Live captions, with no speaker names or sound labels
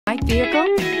right vehicle?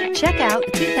 Check out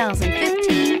the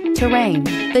 2015 Terrain.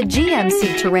 The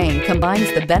GMC Terrain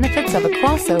combines the benefits of a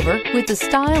crossover with the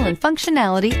style and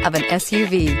functionality of an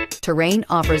SUV. Terrain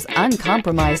offers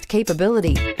uncompromised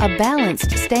capability, a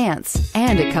balanced stance,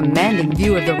 and a commanding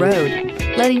view of the road,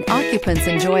 letting occupants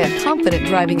enjoy a confident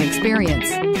driving experience.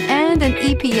 And an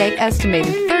EPA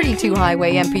estimated 32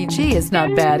 highway MPG is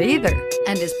not bad either,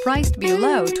 and is priced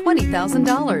below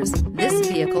 $20,000. This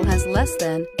vehicle has less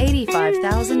than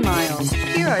 85,000 miles.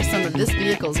 Here are some of this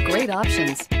vehicle's great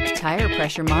options: tire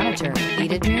pressure monitor,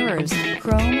 heated mirrors,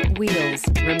 chrome wheels,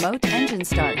 remote engine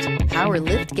start, power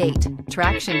lift gate,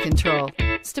 traction control,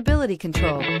 stability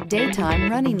control,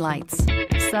 daytime running lights,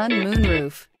 sun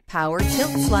moonroof, power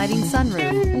tilt sliding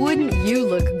sunroof. Wouldn't you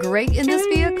look great in this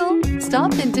vehicle?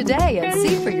 Stop in today and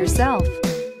see for yourself.